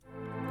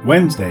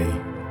Wednesday,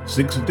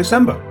 6th of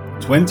December,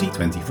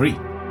 2023.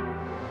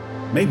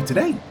 Maybe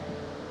today.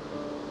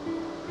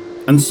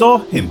 And saw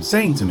him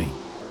saying to me,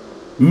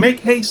 Make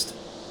haste,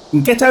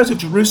 and get out of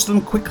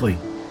Jerusalem quickly,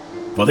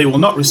 for they will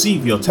not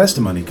receive your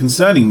testimony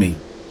concerning me.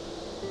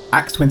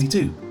 Acts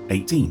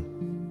 22:18.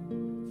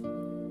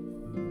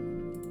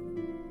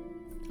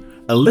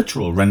 A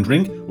literal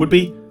rendering would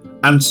be,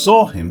 and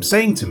saw him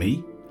saying to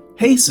me,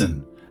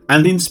 Hasten,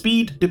 and in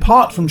speed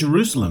depart from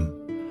Jerusalem,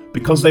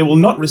 because they will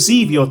not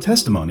receive your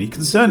testimony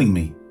concerning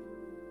me.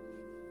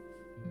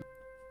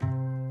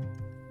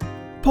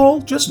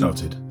 Paul just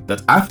noted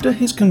that after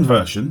his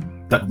conversion,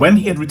 that when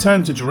he had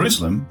returned to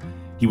Jerusalem,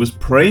 he was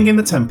praying in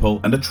the temple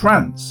and a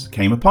trance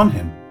came upon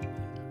him.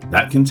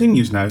 That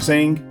continues now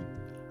saying,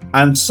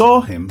 and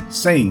saw him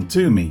saying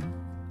to me.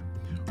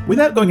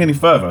 Without going any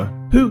further,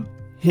 who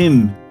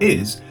him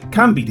is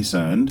can be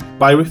discerned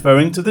by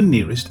referring to the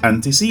nearest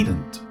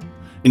antecedent.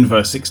 In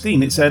verse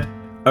 16 it said,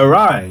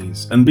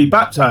 Arise and be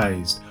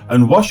baptized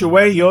and wash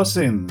away your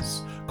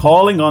sins,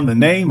 calling on the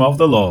name of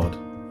the Lord.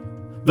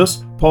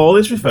 Thus, Paul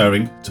is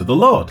referring to the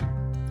Lord.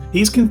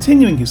 He's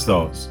continuing his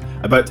thoughts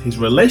about his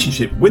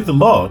relationship with the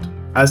Lord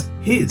as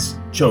his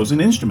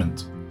chosen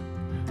instrument.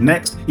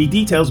 Next, he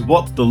details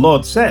what the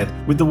Lord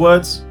said with the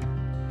words,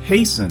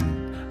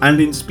 Hasten,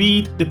 and in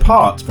speed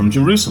depart from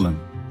Jerusalem.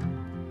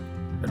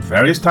 At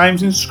various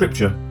times in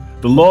Scripture,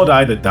 the Lord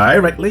either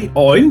directly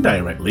or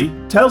indirectly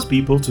tells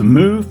people to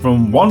move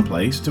from one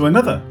place to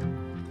another.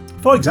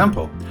 For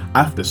example,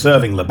 after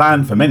serving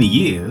Laban for many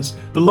years,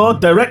 the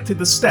Lord directed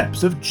the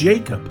steps of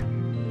Jacob.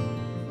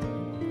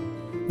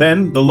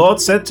 Then the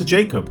Lord said to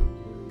Jacob,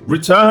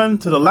 Return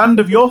to the land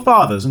of your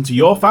fathers and to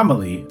your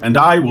family, and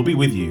I will be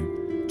with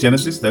you.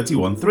 Genesis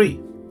 31:3.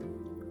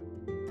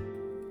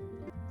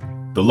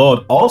 The Lord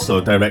also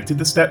directed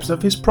the steps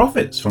of his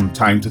prophets from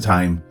time to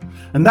time,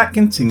 and that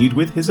continued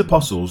with his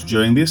apostles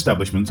during the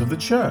establishment of the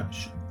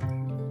church.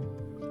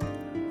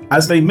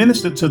 As they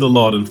ministered to the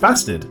Lord and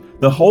fasted,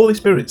 the Holy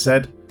Spirit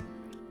said,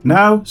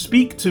 Now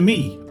speak to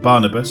me,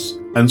 Barnabas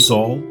and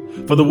Saul,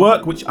 for the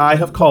work which I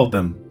have called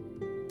them.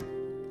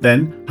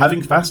 Then,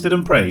 having fasted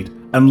and prayed,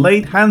 and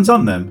laid hands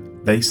on them,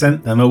 they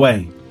sent them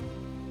away.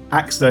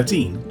 Acts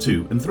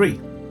 13:2 and 3.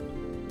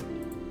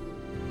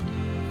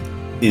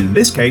 In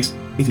this case,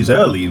 it is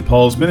early in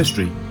Paul's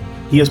ministry.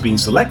 He has been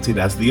selected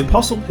as the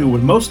apostle who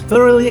would most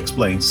thoroughly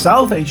explain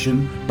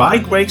salvation by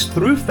grace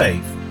through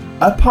faith,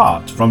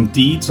 apart from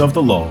deeds of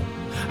the law,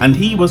 and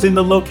he was in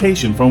the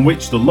location from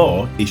which the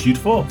law issued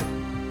forth.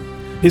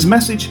 His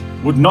message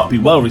would not be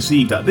well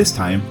received at this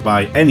time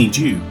by any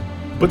Jew,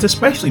 but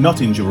especially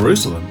not in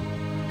Jerusalem.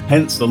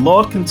 Hence the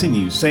Lord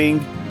continues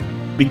saying,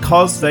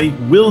 Because they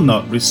will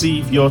not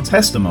receive your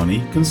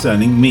testimony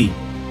concerning me.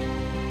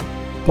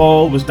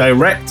 Paul was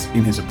direct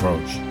in his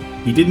approach.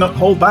 He did not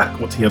hold back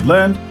what he had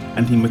learned,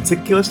 and he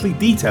meticulously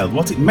detailed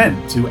what it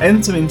meant to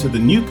enter into the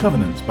new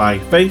covenant by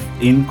faith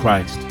in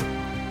Christ.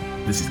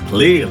 This is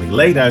clearly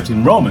laid out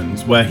in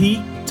Romans, where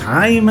he,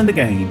 time and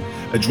again,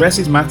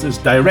 addresses matters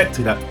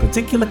directed at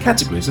particular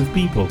categories of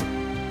people.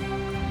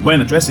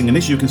 When addressing an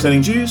issue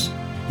concerning Jews,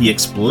 he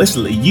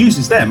explicitly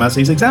uses them as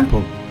his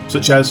example,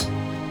 such as,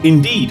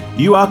 Indeed,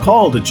 you are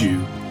called a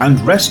Jew, and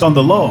rest on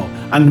the law,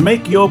 and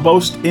make your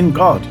boast in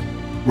God.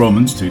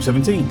 Romans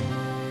 2:17.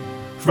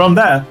 From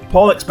there,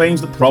 Paul explains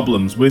the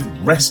problems with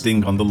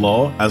resting on the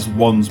law as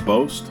one's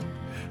boast.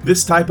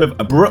 This type of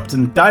abrupt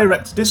and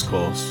direct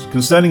discourse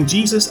concerning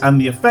Jesus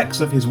and the effects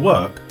of his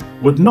work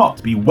would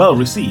not be well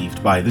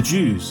received by the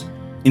Jews.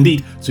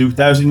 Indeed,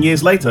 2,000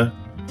 years later,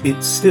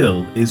 it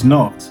still is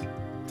not.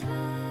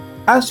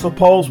 As for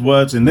Paul's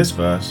words in this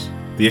verse,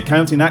 the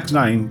account in Acts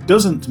 9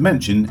 doesn't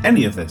mention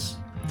any of this.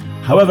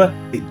 However,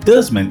 it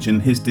does mention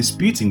his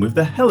disputing with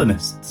the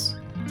Hellenists.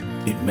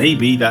 It may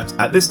be that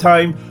at this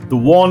time, the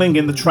warning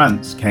in the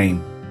trance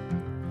came.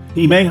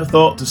 He may have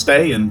thought to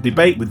stay and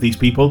debate with these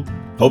people,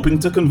 hoping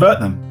to convert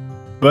them.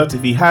 But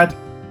if he had,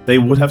 they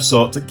would have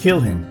sought to kill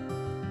him.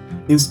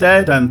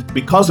 Instead, and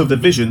because of the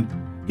vision,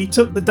 he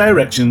took the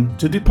direction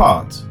to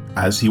depart,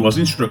 as he was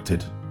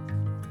instructed.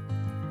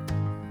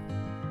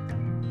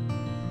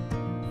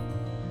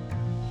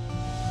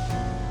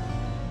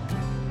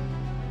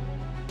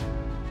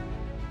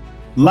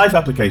 Life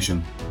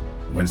application.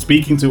 When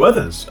speaking to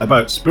others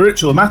about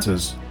spiritual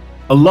matters,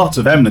 a lot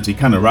of enmity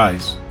can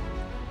arise.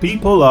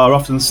 People are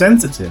often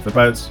sensitive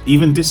about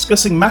even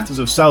discussing matters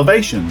of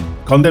salvation,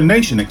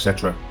 condemnation,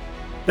 etc.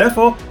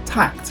 Therefore,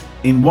 tact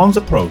in one's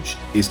approach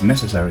is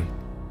necessary.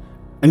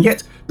 And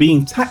yet,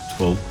 being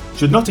tactful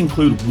should not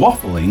include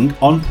waffling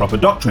on proper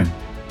doctrine.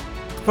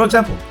 For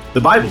example,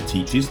 the Bible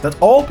teaches that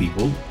all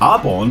people are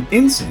born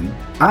in sin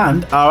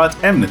and are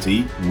at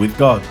enmity with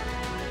God.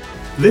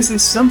 This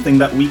is something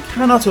that we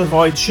cannot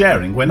avoid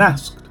sharing when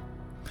asked.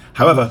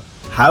 However,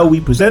 how we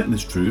present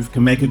this truth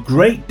can make a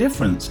great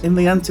difference in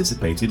the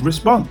anticipated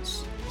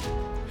response.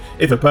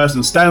 If a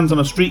person stands on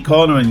a street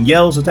corner and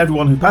yells at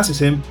everyone who passes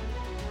him,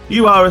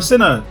 "You are a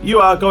sinner, you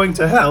are going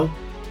to hell,"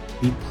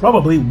 he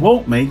probably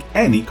won't make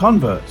any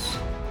converts.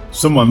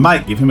 Someone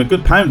might give him a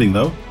good pounding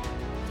though.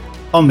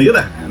 On the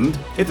other hand,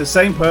 if the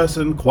same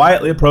person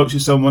quietly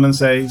approaches someone and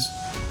says,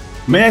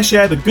 "May I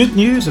share the good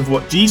news of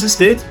what Jesus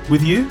did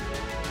with you?"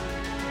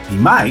 he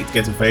might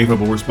get a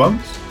favourable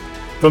response.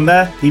 From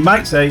there, he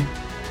might say,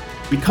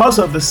 "Because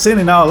of the sin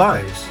in our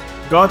lives,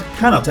 God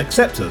cannot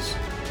accept us,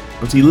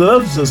 but he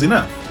loves us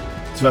enough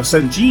to have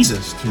sent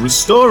Jesus to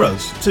restore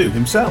us to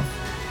himself."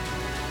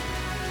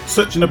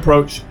 Such an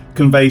approach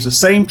conveys the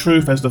same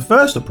truth as the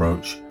first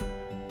approach,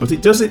 but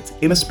it does it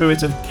in a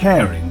spirit of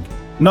caring,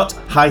 not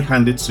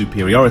high-handed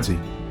superiority.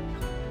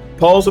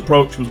 Paul's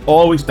approach was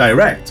always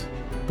direct,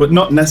 but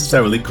not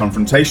necessarily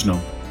confrontational.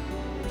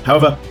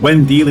 However,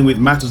 when dealing with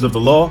matters of the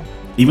law,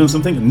 even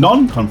something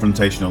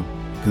non-confrontational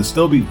can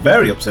still be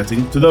very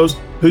upsetting to those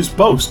whose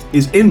boast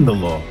is in the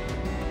law.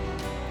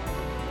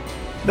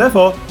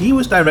 Therefore, he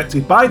was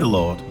directed by the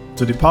Lord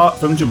to depart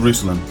from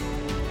Jerusalem.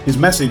 His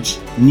message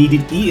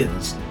needed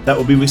ears that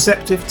would be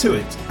receptive to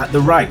it at the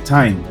right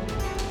time.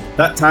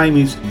 That time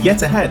is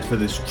yet ahead for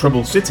this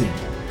troubled city,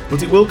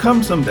 but it will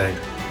come someday.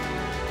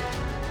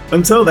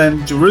 Until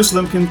then,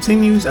 Jerusalem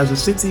continues as a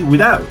city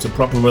without a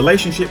proper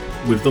relationship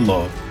with the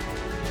Lord.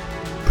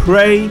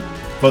 Pray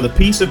for the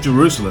peace of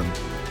Jerusalem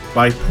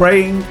by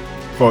praying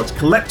for its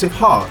collective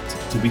heart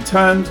to be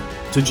turned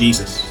to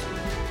Jesus.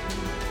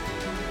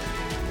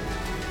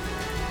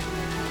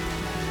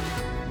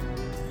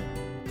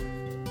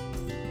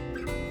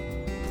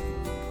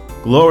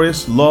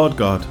 Glorious Lord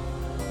God,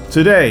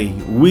 today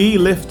we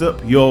lift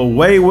up your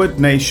wayward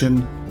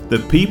nation, the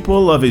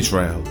people of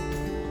Israel.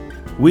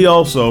 We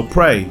also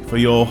pray for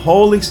your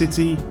holy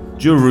city,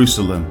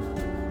 Jerusalem.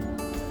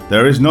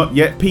 There is not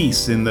yet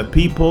peace in the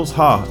people's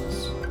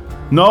hearts,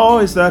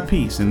 nor is there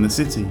peace in the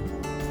city.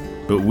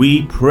 But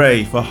we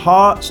pray for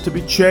hearts to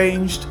be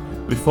changed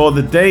before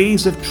the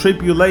days of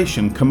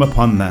tribulation come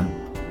upon them.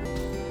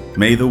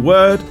 May the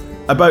word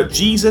about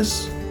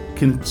Jesus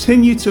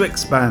continue to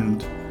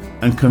expand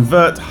and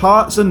convert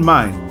hearts and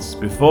minds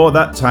before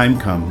that time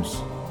comes.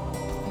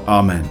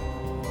 Amen.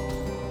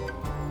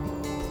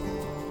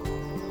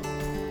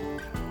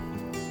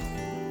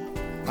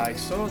 I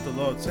saw the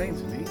Lord saying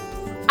to me.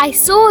 I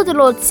saw the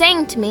Lord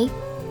saying to me.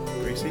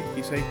 Gracie,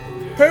 you say,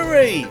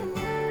 "Hurry!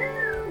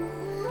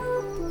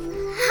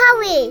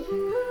 Hurry!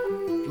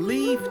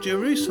 Leave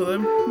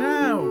Jerusalem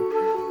now!"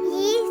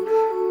 Leave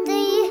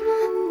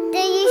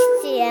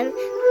Jerusalem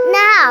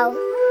now!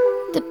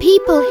 The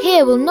people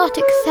here will not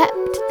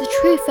accept the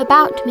truth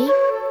about me.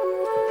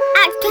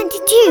 Acts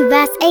 22,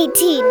 verse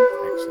 18.